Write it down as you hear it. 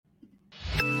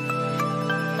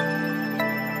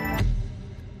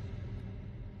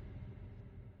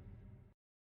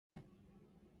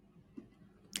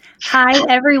Hi,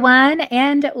 everyone,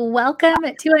 and welcome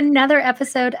to another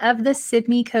episode of the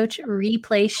Sydney Coach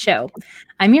Replay Show.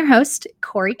 I'm your host,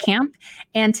 Corey Camp,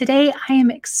 and today I am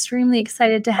extremely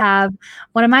excited to have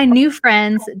one of my new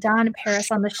friends, Don Perras,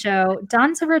 on the show.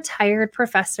 Don's a retired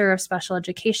professor of special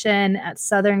education at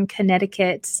Southern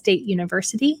Connecticut State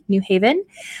University, New Haven,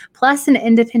 plus an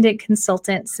independent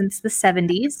consultant since the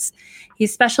 70s. He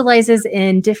specializes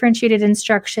in differentiated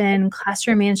instruction,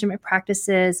 classroom management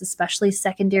practices, especially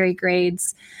secondary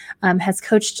grades, has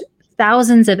coached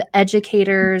thousands of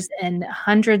educators and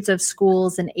hundreds of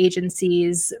schools and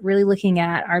agencies, really looking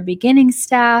at our beginning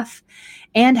staff,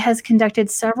 and has conducted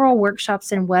several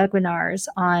workshops and webinars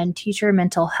on teacher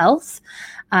mental health,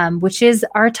 which is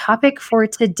our topic for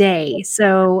today.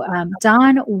 So,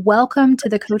 Don, welcome to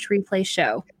the Coach Replay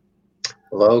Show.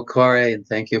 Hello, Corey, and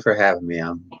thank you for having me.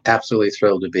 I'm absolutely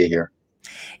thrilled to be here.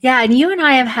 Yeah, and you and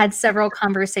I have had several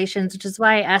conversations, which is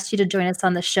why I asked you to join us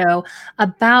on the show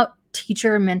about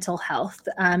teacher mental health.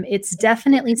 It's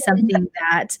definitely something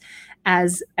that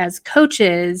as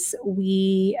coaches,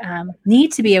 we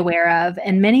need to be aware of.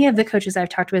 And many of the coaches I've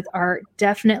talked with are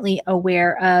definitely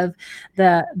aware of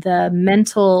the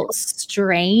mental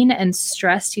strain and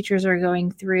stress teachers are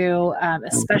going through,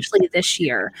 especially this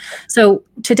year. So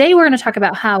today we're going to talk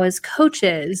about how, as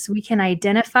coaches, we can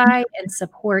identify and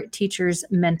support teachers'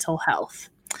 mental health.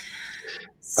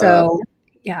 So,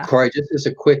 yeah. Corey, just as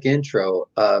a quick intro,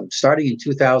 starting in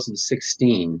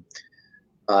 2016,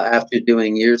 after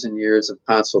doing years and years of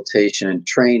consultation and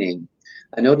training,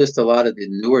 I noticed a lot of the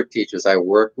newer teachers I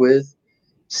worked with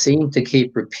seemed to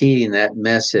keep repeating that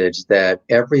message that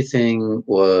everything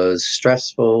was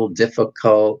stressful,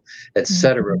 difficult,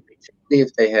 etc., particularly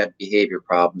if they had behavior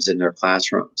problems in their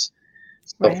classrooms.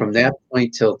 So from that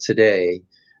point till today,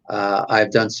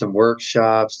 I've done some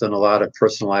workshops, done a lot of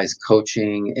personalized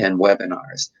coaching and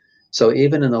webinars. So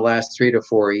even in the last 3 to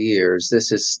 4 years, this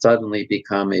has suddenly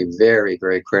become a very,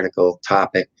 very critical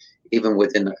topic, even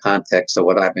within the context of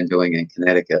what I've been doing in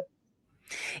Connecticut.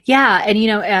 Yeah.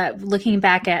 And, looking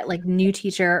back at like New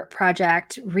Teacher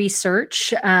Project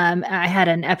research, I had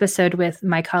an episode with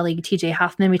my colleague, TJ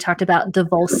Hoffman. We talked about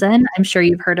Devolson. I'm sure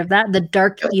you've heard of that. The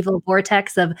dark, evil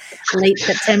vortex of late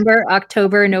September,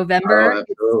 October, November. Oh,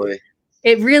 absolutely.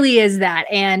 It really is that,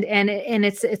 and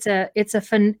it's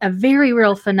a very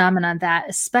real phenomenon that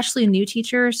especially new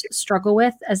teachers struggle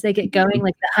with as they get going.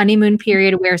 Like the honeymoon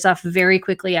period wears off very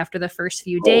quickly after the first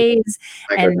few days,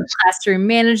 and classroom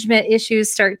management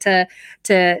issues start to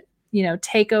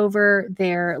take over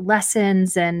their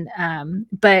lessons. And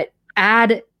but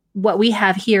add what we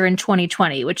have here in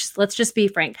 2020, which, let's just be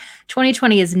frank,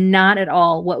 2020 is not at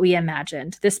all what we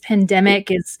imagined. This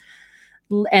pandemic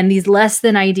and these less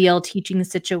than ideal teaching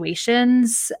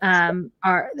situations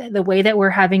are the way that we're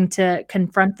having to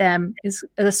confront them is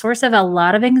the source of a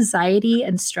lot of anxiety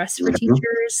and stress for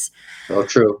teachers. Oh,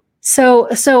 true.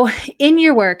 So in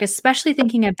your work, especially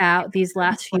thinking about these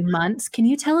last few months, can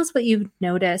you tell us what you've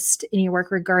noticed in your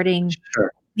work regarding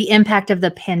the impact of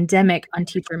the pandemic on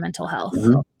teacher mental health?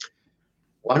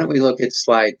 Why don't we look at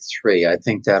slide 3? I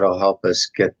think that'll help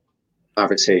us get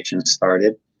conversation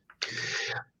started.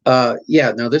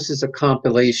 No, this is a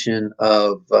compilation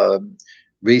of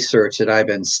research that I've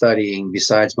been studying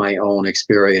besides my own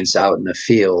experience out in the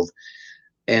field.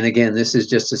 And again, this is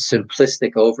just a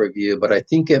simplistic overview, but I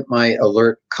think it might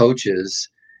alert coaches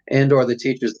and or the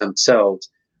teachers themselves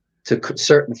to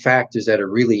certain factors that are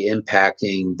really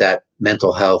impacting that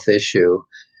mental health issue.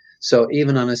 So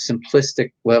even on a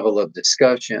simplistic level of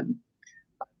discussion,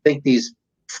 I think these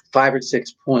 5 or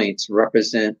 6 points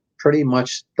represent pretty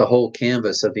much the whole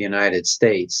canvas of the United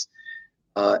States.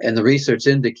 And the research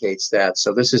indicates that.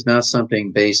 So this is not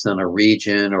something based on a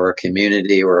region or a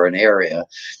community or an area.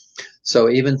 So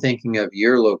even thinking of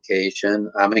your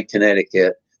location, I'm in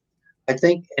Connecticut, I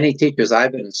think any teachers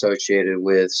I've been associated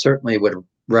with certainly would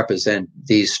represent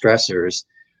these stressors.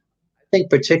 I think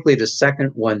particularly the second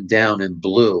one down in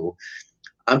blue,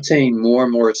 I'm seeing more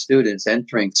and more students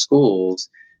entering schools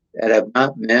that have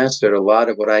not mastered a lot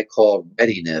of what I call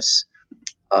readiness.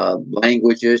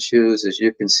 Language issues, as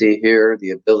you can see here,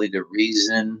 the ability to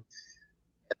reason,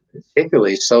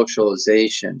 particularly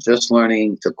socialization, just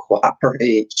learning to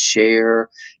cooperate, share,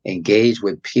 engage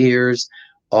with peers.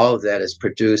 All of that is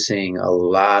producing a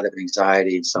lot of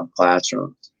anxiety in some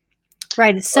classrooms.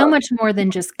 Right. It's so much more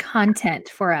than just content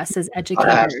for us as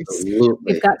educators.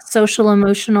 Absolutely. We've got social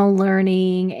emotional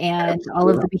learning and all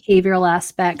of the behavioral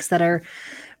aspects that are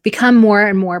become more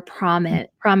and more prominent,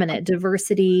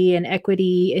 diversity and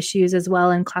equity issues as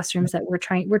well in classrooms that we're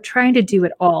trying to do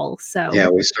it all. So yeah,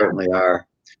 we certainly are.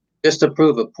 Just to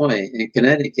prove a point, in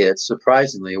Connecticut,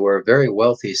 surprisingly, we're a very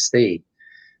wealthy state.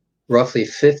 Roughly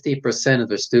 50% of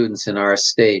the students in our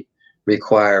state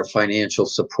require financial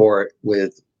support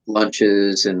with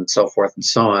lunches and so forth and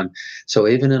so on. So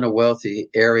even in a wealthy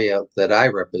area that I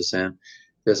represent,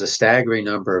 there's a staggering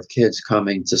number of kids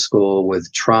coming to school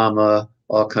with trauma,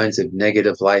 all kinds of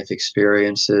negative life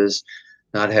experiences,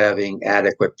 not having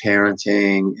adequate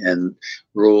parenting and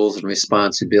rules and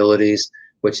responsibilities,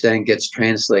 which then gets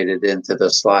translated into the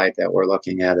slide that we're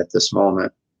looking at this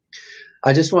moment.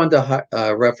 I just wanted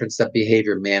to reference that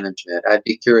behavior management. I'd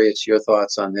be curious your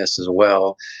thoughts on this as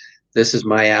well. This is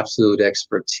my absolute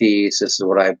expertise. This is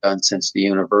what I've done since the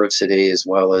university, as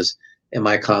well as in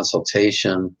my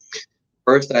consultation.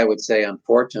 First, I would say,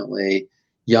 unfortunately,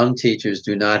 young teachers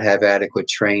do not have adequate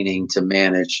training to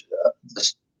manage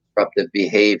disruptive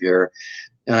behavior.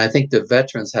 And I think the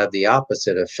veterans have the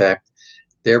opposite effect.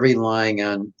 They're relying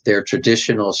on their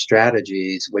traditional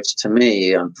strategies, which to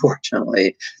me,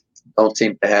 unfortunately, don't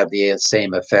seem to have the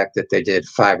same effect that they did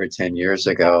 5 or 10 years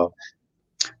ago,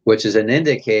 which is an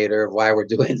indicator of why we're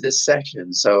doing this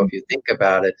section. So if you think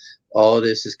about it, all of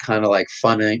this is kind of like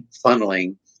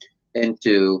funneling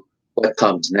into what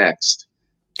comes next.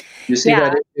 You see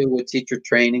that issue with teacher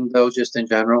training, though, just in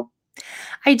general?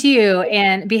 I do.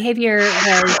 And behavior was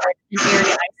an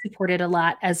area I supported a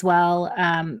lot as well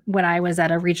when I was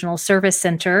at a regional service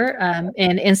center.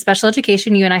 And in special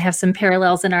education, you and I have some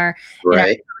parallels in our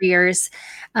careers.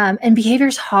 And behavior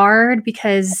is hard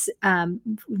because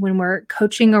when we're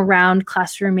coaching around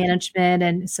classroom management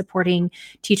and supporting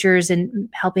teachers and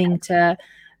helping to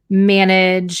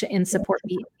manage and support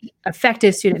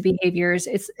effective student behaviors,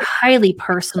 it's highly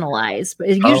personalized. But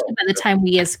usually by the time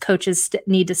we as coaches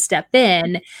need to step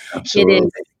in, it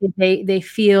is they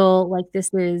feel like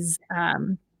this is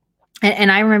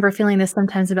and I remember feeling this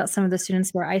sometimes about some of the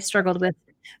students where I struggled with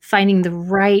finding the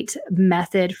right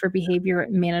method for behavior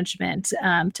management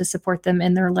to support them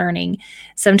in their learning.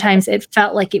 Sometimes it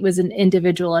felt like it was an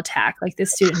individual attack, like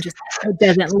this student just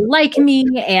doesn't like me,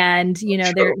 and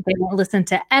they won't listen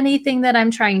to anything that I'm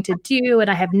trying to do, and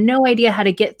I have no idea how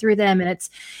to get through them. And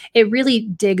it really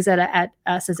digs at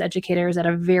us as educators at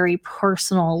a very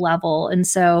personal level, and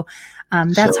so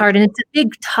that's hard, and it's a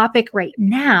big topic right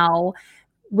now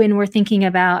when we're thinking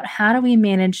about how do we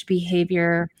manage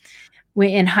behavior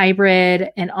in hybrid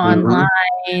and online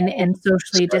and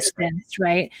socially distanced,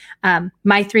 right?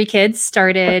 My 3 kids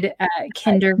started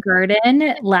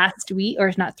kindergarten last week,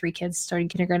 or not 3 kids starting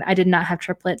kindergarten. I did not have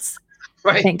triplets.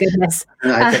 Right. Thank goodness.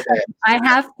 I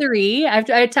have 3. I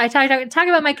talk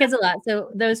about my kids a lot.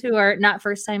 So those who are not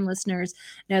first-time listeners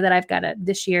know that I've got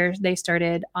this year, they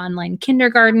started online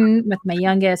kindergarten with my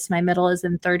youngest. My middle is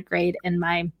in 3rd grade, and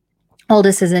my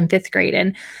oldest is in 5th grade.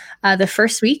 And the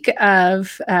first week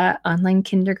of online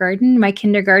kindergarten, my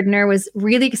kindergartner was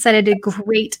really excited, did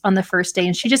great on the first day.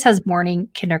 And she just has morning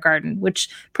kindergarten, which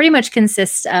pretty much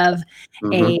consists of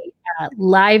a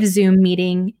live Zoom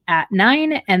meeting at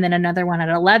 9 and then another one at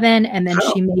 11. And then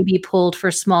she may be pulled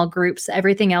for small groups.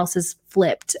 Everything else is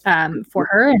flipped for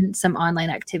her and some online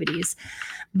activities.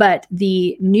 But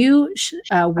the new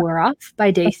wore off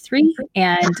by day 3,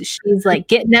 and she's like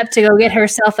getting up to go get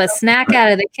herself a snack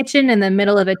out of the kitchen in the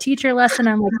middle of a teacher lesson.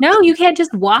 I'm like, no, you can't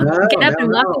just get up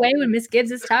and walk away when Miss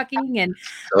Gibbs is talking. And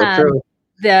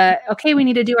we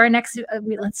need to do our next,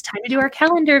 it's time to do our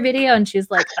calendar video. And she's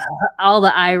like, all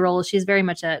the eye rolls. She's very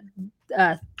much a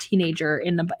teenager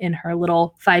in her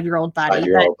little 5-year-old body.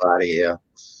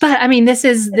 But I mean, this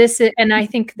is, and I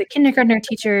think the kindergartner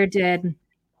teacher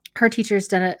her teacher's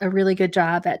done a really good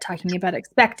job at talking about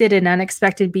expected and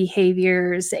unexpected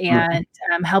behaviors and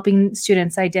helping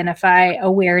students identify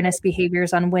awareness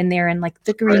behaviors on when they're in like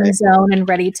the green zone and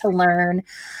ready to learn.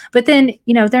 But then,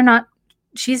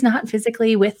 she's not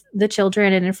physically with the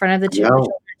children and in front of the children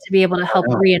to be able to help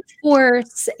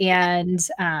reinforce. And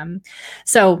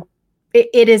so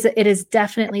it is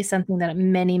definitely something that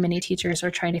many, many teachers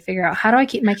are trying to figure out. How do I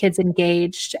keep my kids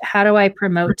engaged? How do I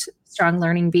promote strong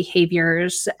learning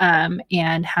behaviors?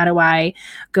 And how do I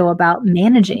go about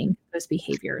managing those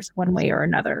behaviors one way or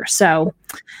another? So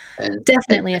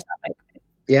definitely a topic.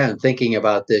 Yeah, and thinking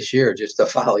about this year, just to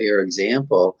follow your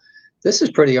example, this is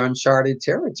pretty uncharted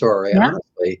territory,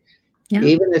 honestly. Yeah.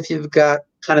 Even if you've got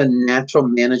kind of natural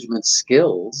management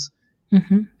skills,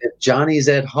 if Johnny's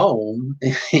at home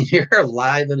and you're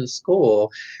live in a school,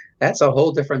 that's a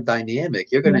whole different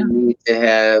dynamic. You're going to need to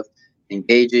have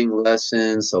engaging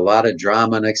lessons, a lot of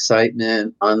drama and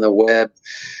excitement on the web,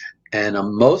 and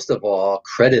most of all,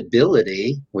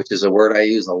 credibility, which is a word I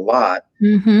use a lot.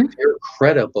 If you're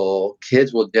credible,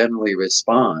 kids will generally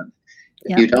respond.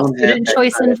 If you don't have Student that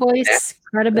choice kind and of voice,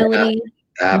 credibility.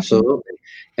 absolutely.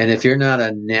 And if you're not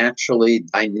a naturally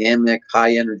dynamic,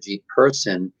 high energy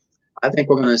person, I think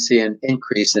we're going to see an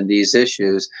increase in these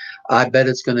issues. I bet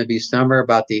it's going to be somewhere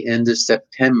about the end of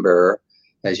September,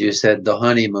 as you said, the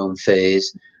honeymoon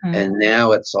phase. And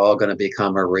now it's all going to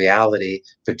become a reality,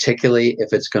 particularly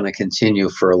if it's going to continue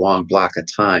for a long block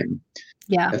of time.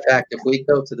 Yeah. In fact, if we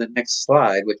go to the next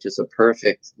slide, which is a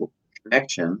perfect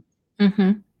connection.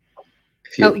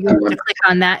 If You have to click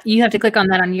on that. You have to click on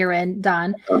that on your end,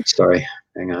 Don. I'm sorry.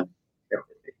 Hang on.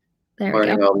 There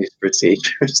Learning we go. all these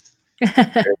procedures.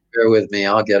 Bear with me.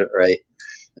 I'll get it right.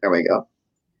 There we go.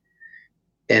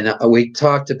 And we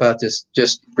talked about this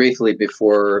just briefly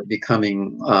before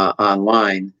becoming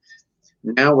online.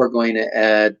 Now we're going to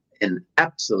add an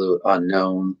absolute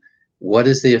unknown. What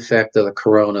is the effect of the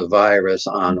coronavirus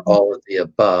on all of the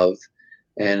above?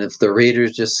 And if the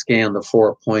readers just scan the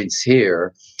 4 points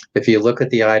here, if you look at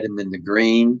the item in the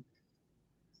green,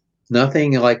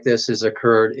 nothing like this has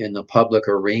occurred in the public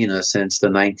arena since the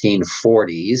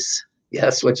 1940s.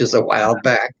 Yes, which is a while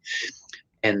back.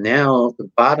 And now the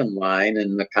bottom line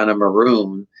in the kind of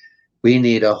maroon, we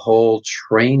need a whole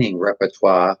training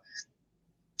repertoire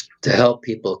to help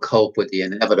people cope with the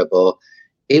inevitable.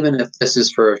 Even if this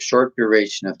is for a short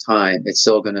duration of time, it's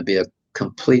still going to be a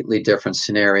completely different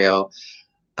scenario.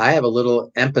 I have a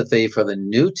little empathy for the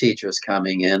new teachers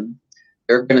coming in.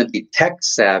 They're going to be tech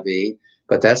savvy,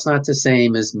 but that's not the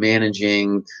same as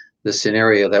managing the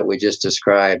scenario that we just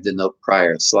described in the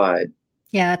prior slide.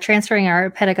 Yeah, transferring our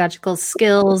pedagogical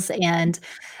skills and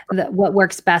what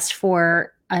works best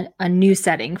for a new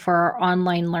setting for our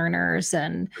online learners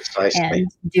and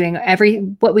doing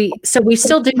we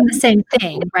still doing the same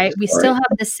thing, right? We still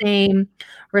have the same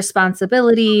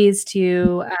responsibilities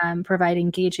to provide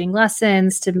engaging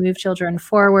lessons, to move children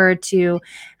forward, to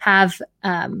have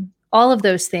all of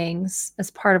those things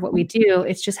as part of what we do.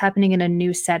 It's just happening in a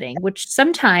new setting, which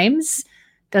sometimes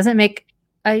doesn't make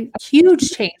a huge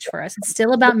change for us. It's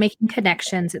still about making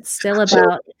connections. It's still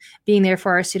about being there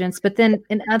for our students. But then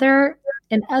in other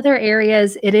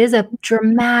areas, it is a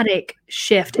dramatic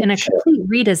shift and a complete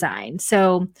redesign.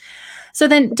 So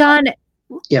then, Don,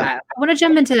 I want to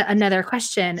jump into another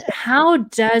question. How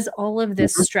does all of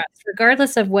this stress,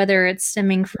 regardless of whether it's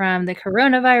stemming from the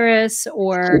coronavirus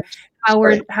or how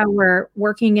we're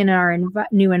working in our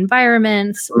new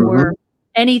environments or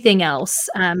anything else,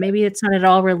 maybe it's not at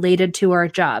all related to our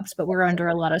jobs, but we're under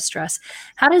a lot of stress.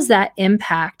 How does that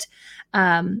impact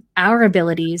our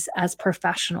abilities as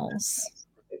professionals?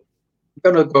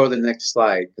 I'm going to go to the next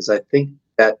slide because I think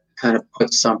that kind of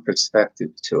puts some perspective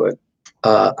to it.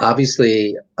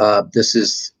 Obviously, this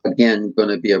is, again, going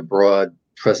to be a broad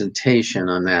presentation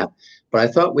on that, but I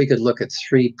thought we could look at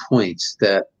 3 points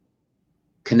that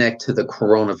connect to the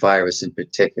coronavirus in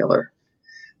particular.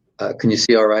 Can you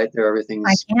see all right there? Everything's...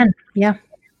 I can, yeah.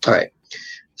 All right.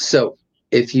 So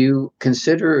if you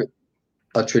consider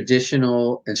a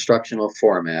traditional instructional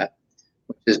format,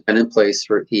 which has been in place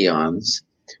for eons,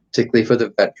 particularly for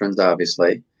the veterans,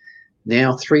 obviously,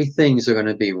 now 3 things are going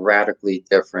to be radically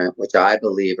different, which I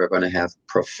believe are going to have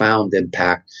profound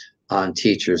impact on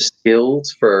teachers'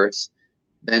 skills first,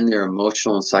 then their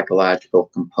emotional and psychological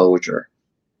composure.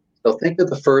 So think of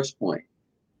the first point.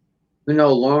 We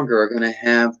no longer are going to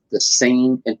have the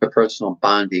same interpersonal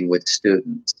bonding with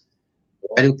students.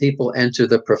 Why do people enter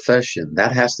the profession?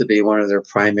 That has to be one of their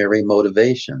primary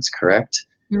motivations, correct?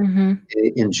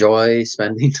 They enjoy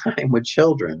spending time with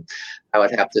children. I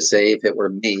would have to say, if it were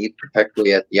me,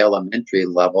 particularly at the elementary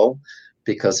level,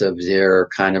 because of their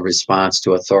kind of response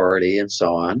to authority and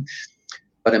so on.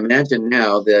 But imagine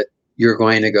now that you're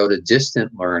going to go to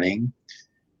distant learning.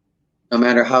 No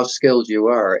matter how skilled you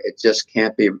are, it just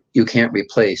can't be, you can't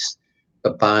replace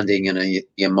the bonding and the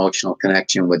emotional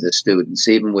connection with the students,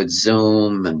 even with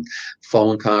Zoom and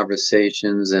phone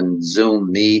conversations and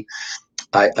Zoom Meet.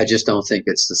 I just don't think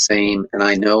it's the same. And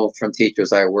I know from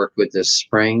teachers I worked with this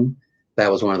spring, that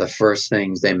was one of the first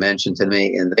things they mentioned to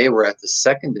me, and they were at the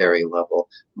secondary level,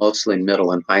 mostly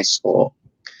middle and high school.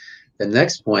 The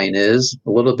next point is a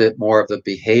little bit more of a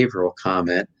behavioral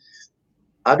comment.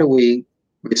 How do we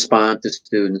respond to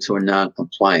students who are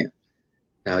non-compliant?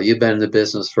 Now, you've been in the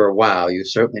business for a while. You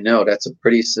certainly know that's a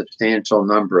pretty substantial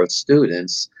number of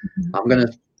students. I'm going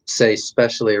to say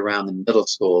especially around the middle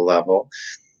school level,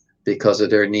 because of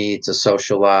their need to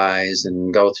socialize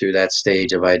and go through that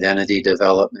stage of identity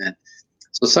development.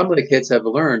 So some of the kids have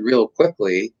learned real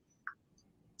quickly,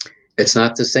 it's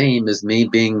not the same as me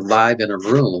being live in a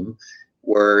room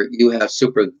where you have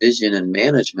supervision and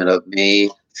management of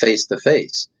me face to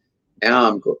face. Now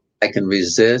I'm I can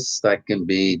resist, I can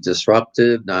be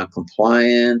disruptive,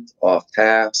 non-compliant, off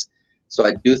task. So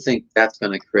I do think that's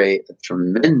going to create a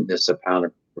tremendous amount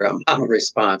of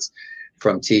response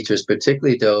from teachers,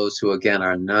 particularly those who, again,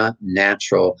 are not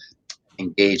natural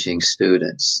engaging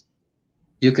students.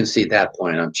 You can see that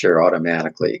point, I'm sure,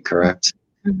 automatically, correct?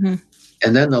 Mm-hmm.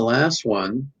 And then the last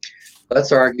one,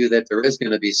 let's argue that there is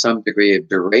going to be some degree of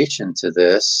duration to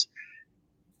this.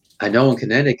 I know in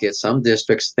Connecticut, some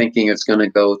districts thinking it's going to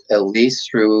go at least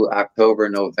through October,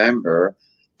 November,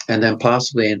 and then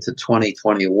possibly into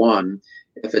 2021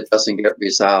 if it doesn't get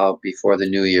resolved before the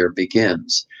new year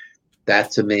begins.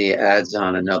 That, to me, adds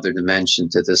on another dimension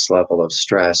to this level of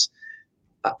stress.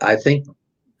 I think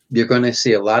you're going to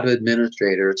see a lot of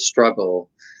administrators struggle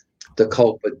to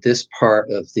cope with this part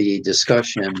of the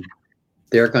discussion.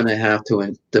 They're going to have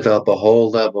to develop a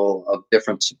whole level of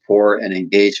different support and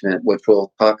engagement, which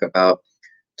we'll talk about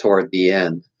toward the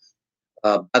end.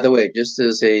 By the way, just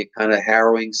as a kind of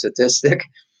harrowing statistic,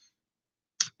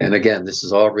 and again, this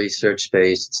is all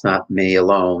research-based, it's not me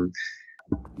alone.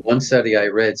 One study I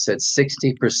read said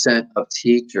 60% of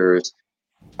teachers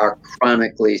are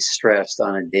chronically stressed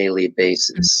on a daily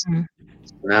basis.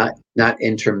 Mm-hmm. Not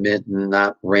intermittent,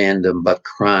 not random, but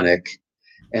chronic.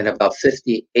 And about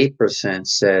 58%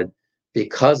 said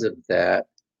because of that,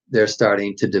 they're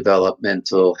starting to develop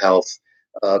mental health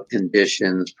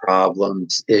conditions,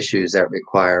 problems, issues that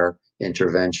require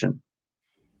intervention.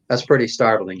 That's pretty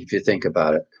startling if you think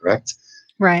about it, correct?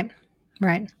 Right.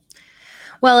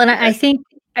 Well, and I think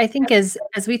as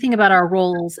we think about our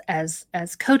roles as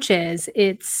coaches,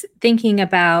 it's thinking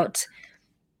about,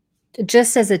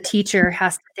 just as a teacher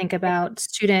has to think about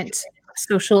student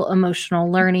social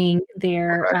emotional learning,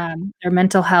 their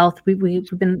mental health. We've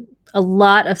been, a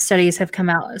lot of studies have come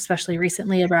out, especially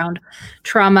recently, around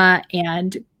trauma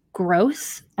and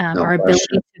growth, our ability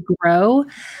to grow.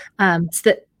 So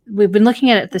that we've been looking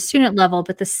at it at the student level,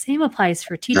 but the same applies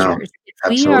for teachers.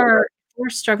 If we're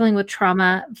struggling with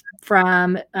trauma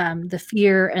from the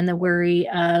fear and the worry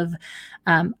of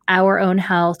our own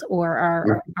health, or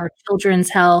our children's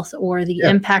health, or the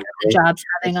impact the job's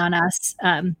having on us,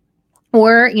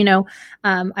 or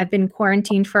I've been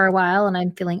quarantined for a while and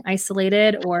I'm feeling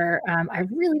isolated, or I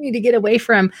really need to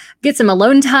get some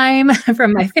alone time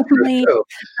from my family.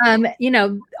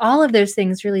 All of those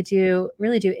things really do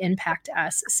impact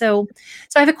us. So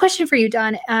I have a question for you,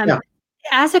 Don.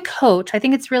 As a coach, I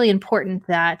think it's really important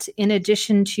that, in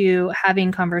addition to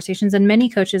having conversations, and many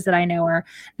coaches that I know are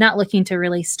not looking to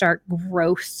really start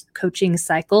growth coaching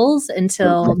cycles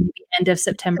until the end of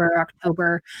September,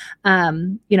 October.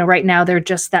 Right now they're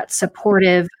just that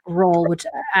supportive role, which,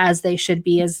 as they should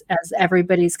be, as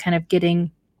everybody's kind of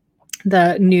getting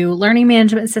the new learning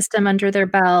management system under their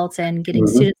belt and getting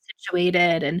students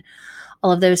situated and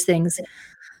all of those things.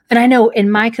 And I know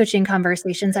in my coaching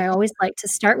conversations, I always like to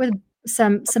start with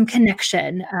some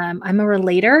connection. I'm a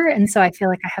relator, and so I feel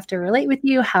like I have to relate with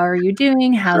you. How are you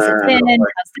doing? How's it been?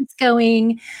 How's this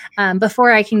going?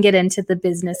 Before I can get into the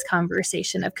business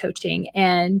conversation of coaching.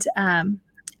 And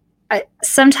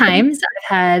sometimes I've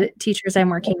had teachers I'm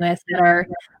working with that are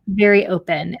very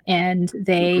open, and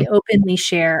they openly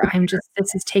share,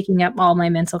 this is taking up all my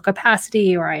mental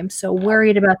capacity, or I'm so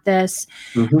worried about this.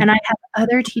 And I have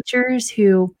other teachers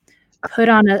who put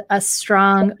on a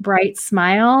strong, bright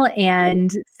smile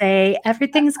and say,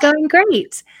 everything's going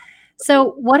great.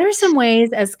 So what are some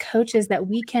ways as coaches that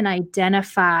we can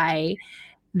identify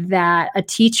that a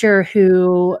teacher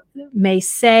who may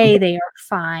say they are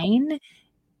fine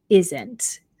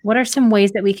isn't? What are some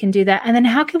ways that we can do that? And then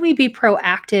how can we be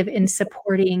proactive in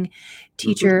supporting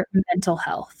teacher mental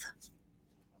health?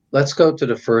 Let's go to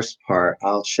the first part.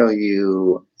 I'll show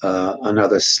you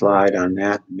another slide on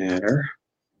that matter.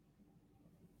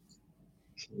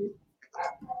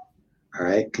 All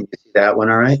right, can you see that one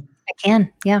all right? I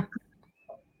can, yeah.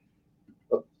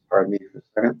 Oops, pardon me for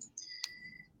a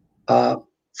second.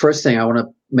 First thing, I want to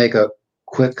make a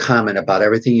quick comment about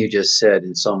everything you just said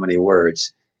in so many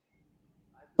words.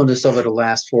 I've done this over the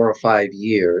last 4 or 5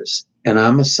 years, and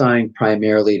I'm assigned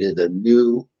primarily to the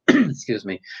new,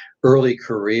 early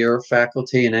career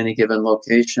faculty in any given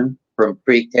location, from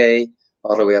pre-K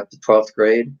all the way up to 12th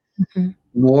grade.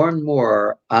 More and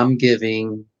more, I'm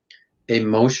giving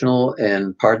emotional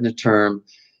and, pardon the term,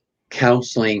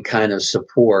 counseling kind of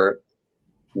support,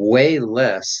 way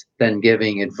less than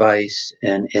giving advice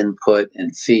and input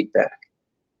and feedback.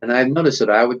 And I've noticed that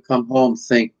I would come home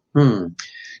think,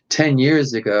 10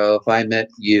 years ago, if I met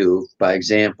you, by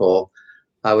example,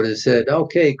 I would have said,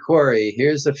 okay, Corey,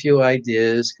 here's a few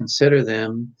ideas, consider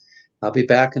them. I'll be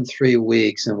back in 3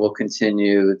 weeks and we'll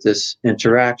continue this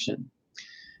interaction.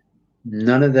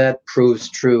 none of that proves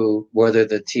true whether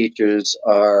the teachers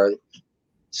are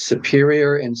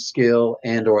superior in skill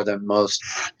and or the most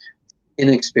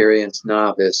inexperienced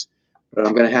novice. But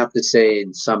I'm going to have to say,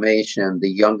 in summation, the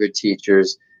younger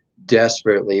teachers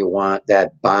desperately want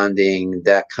that bonding,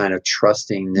 that kind of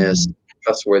trustingness,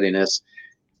 trustworthiness,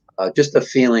 just a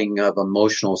feeling of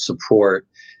emotional support.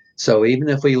 So even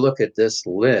if we look at this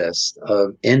list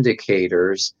of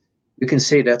indicators, you can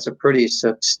see that's a pretty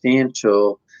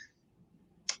substantial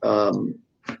um,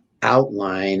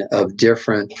 outline of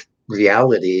different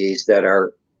realities that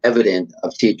are evident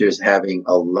of teachers having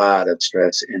a lot of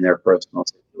stress in their personal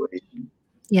situation.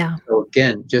 Yeah. So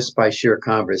again, just by sheer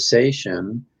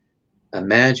conversation,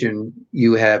 imagine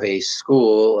you have a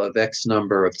school of X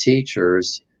number of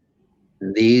teachers,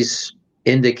 and these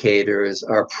indicators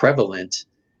are prevalent.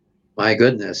 My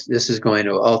goodness, this is going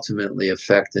to ultimately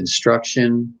affect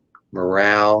instruction,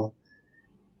 morale,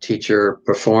 teacher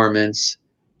performance.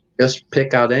 Just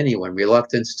pick out anyone,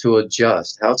 reluctance to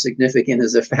adjust. How significant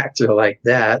is a factor like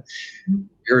that?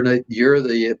 You're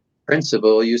the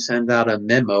principal, you send out a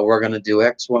memo, we're going to do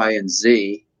X, Y, and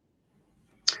Z.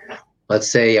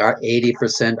 Let's say our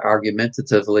 80%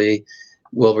 argumentatively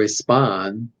will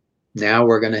respond. Now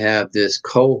we're going to have this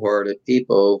cohort of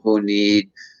people who need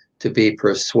to be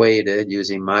persuaded,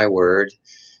 using my word,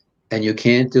 and you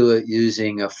can't do it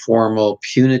using a formal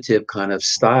punitive kind of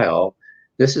style.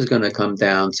 This is going to come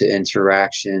down to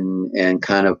interaction and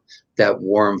kind of that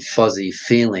warm, fuzzy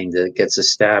feeling that gets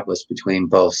established between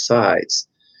both sides.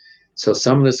 So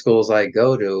some of the schools I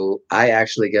go to, I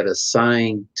actually get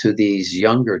assigned to these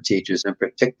younger teachers in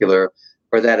particular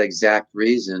for that exact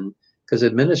reason, because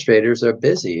administrators are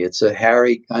busy. It's a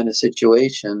hairy kind of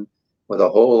situation with a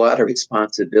whole lot of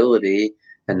responsibility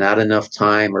and not enough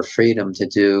time or freedom to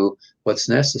do what's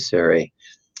necessary.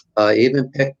 Even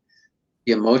pick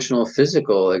the emotional,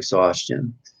 physical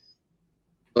exhaustion.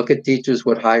 Look at teachers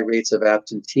with high rates of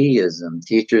absenteeism,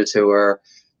 teachers who are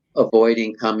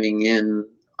avoiding coming in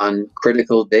on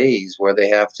critical days where they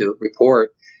have to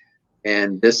report.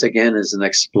 And this, again, is an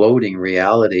exploding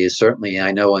reality. Certainly,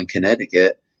 I know in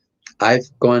Connecticut, I've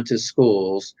gone to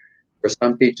schools where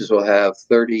some teachers will have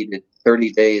 30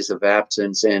 days of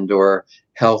absence and or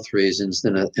health reasons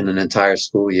in an entire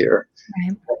school year.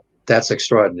 Right. That's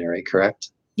extraordinary, correct?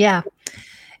 Yeah.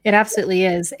 It absolutely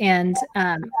is, and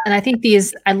I think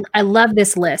these. I love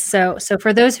this list. So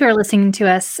for those who are listening to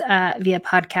us via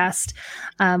podcast,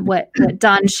 what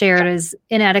Don shared is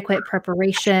inadequate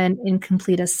preparation,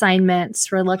 incomplete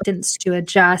assignments, reluctance to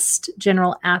adjust,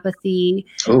 general apathy,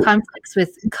 conflicts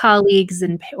with colleagues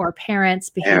or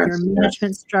parents, behavior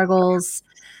management struggles,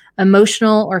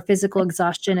 emotional or physical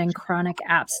exhaustion, and chronic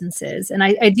absences. And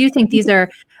I do think these are.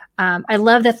 I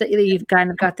love that you've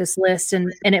kind of got this list,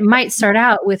 and it might start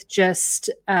out with just,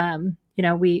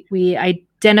 we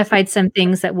identified some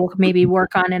things that we'll maybe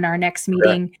work on in our next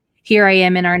meeting. Right. Here I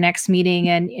am in our next meeting,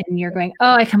 and you're going,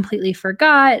 oh, I completely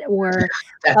forgot, or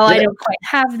I don't quite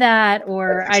have that,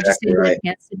 or I just didn't get a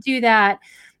chance to do that.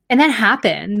 And that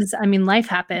happens. I mean, life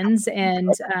happens,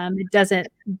 and it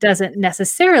doesn't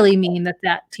necessarily mean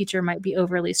that teacher might be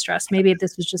overly stressed. Maybe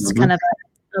this was just kind of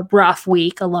a rough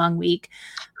week, a long week.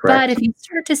 Correct. But if you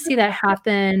start to see that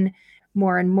happen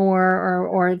more and more,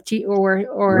 or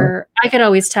I could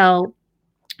always tell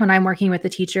when I'm working with a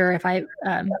teacher, if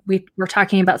we're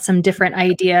talking about some different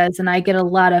ideas and I get a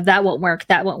lot of that won't work,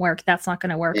 that's not going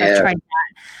to work. I've tried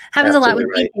that. Happens a lot with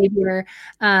behavior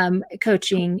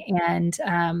coaching, and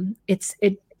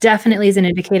it definitely is an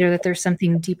indicator that there's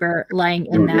something deeper lying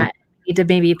in that. Need to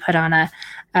maybe put on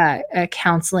a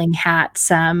counseling hat,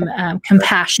 some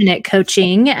compassionate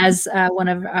coaching, as one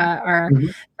of our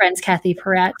friends, Kathy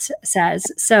Perras, says.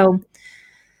 So,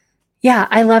 yeah,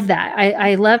 I love that.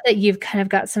 I love that you've kind of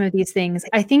got some of these things.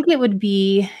 I think it would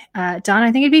be, Don,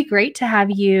 I think it'd be great to have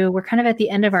you. We're kind of at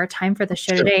the end of our time for the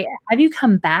show today. Have you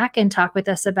come back and talk with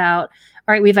us about,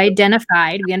 all right, we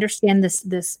understand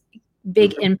this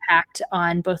big impact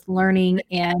on both learning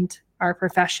and our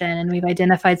profession, and we've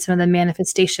identified some of the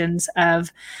manifestations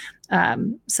of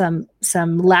some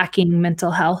lacking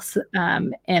mental health,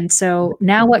 and so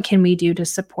now what can we do to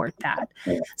support that?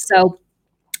 So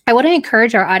I want to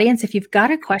encourage our audience, if you've got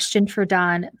a question for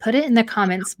Don, put it in the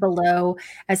comments below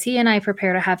as he and I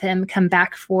prepare to have him come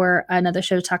back for another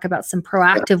show to talk about some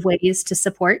proactive ways to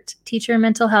support teacher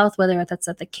mental health, whether that's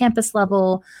at the campus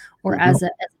level or as an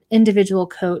individual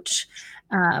coach.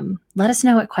 Let us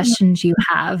know what questions you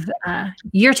have.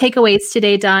 Your takeaways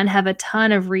today, Don, have a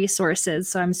ton of resources.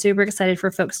 So I'm super excited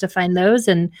for folks to find those.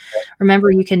 And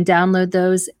remember, you can download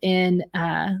those in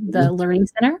the Learning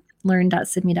Center,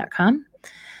 learn.sydney.com.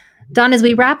 Don, as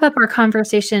we wrap up our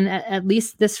conversation, at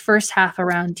least this first half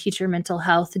around teacher mental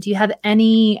health, do you have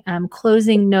any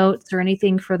closing notes or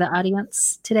anything for the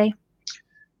audience today?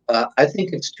 I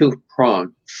think it's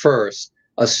two-pronged. First,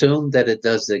 assume that it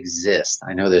does exist.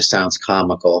 I know this sounds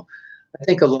comical. I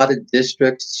think a lot of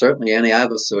districts, certainly any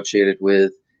I've associated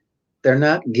with, they're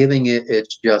not giving it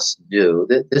its just due.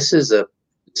 This is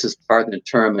part of the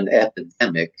term an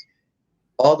epidemic.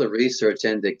 All the research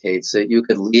indicates that you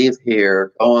could leave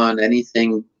here, go on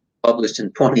anything published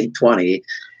in 2020.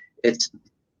 It's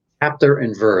chapter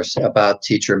and verse about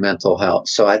teacher mental health.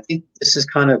 So I think this is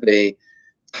kind of a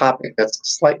topic that's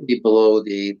slightly below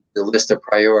the list of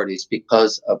priorities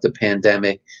because of the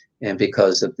pandemic and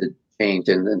because of the change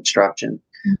in instruction.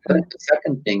 Mm-hmm. But the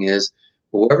second thing is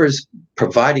whoever's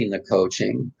providing the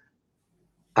coaching,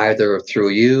 either through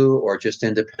you or just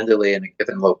independently in a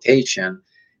given location,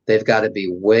 they've got to be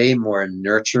way more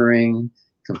nurturing,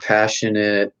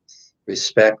 compassionate,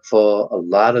 respectful. A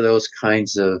lot of those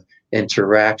kinds of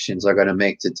interactions are going to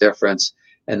make the difference.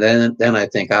 And then I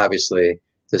think obviously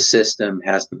the system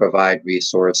has to provide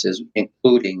resources,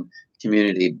 including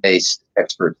community-based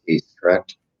expertise,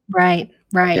 correct? Right,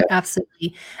 yeah.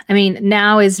 Absolutely. I mean,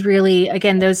 now is really,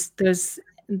 again, those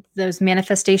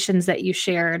manifestations that you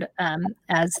shared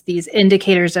as these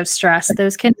indicators of stress,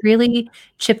 those can really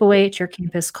chip away at your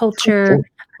campus culture,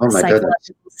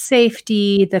 psychological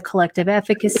safety, the collective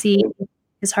efficacy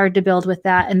is hard to build with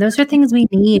that. And those are things we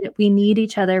need. We need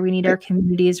each other. We need our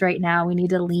communities right now. We need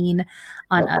to lean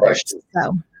on others.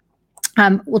 So,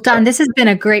 well, Don, this has been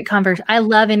a great conversation. I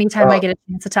love anytime I get a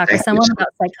chance to talk to someone about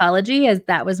psychology, as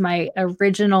that was my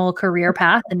original career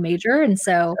path and major. And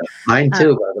so mine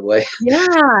too, by the way.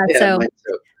 Yeah,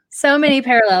 so many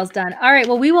parallels, Don. All right.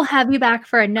 Well, we will have you back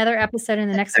for another episode in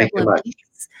the next couple of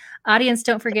weeks. Audience,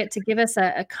 don't forget to give us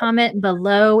a comment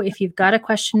below if you've got a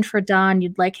question for Don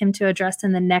you'd like him to address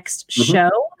in the next show.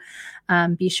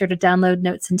 Be sure to download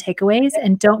notes and takeaways,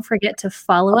 and don't forget to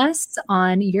follow us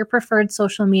on your preferred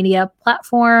social media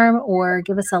platform, or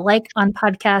give us a like on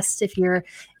podcast if you're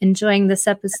enjoying this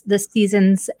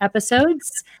season's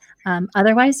episodes.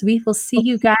 Otherwise, we will see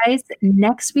you guys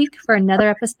next week for another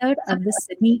episode of the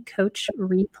Sydney Coach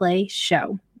Replay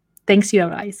Show. Thanks, you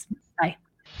guys.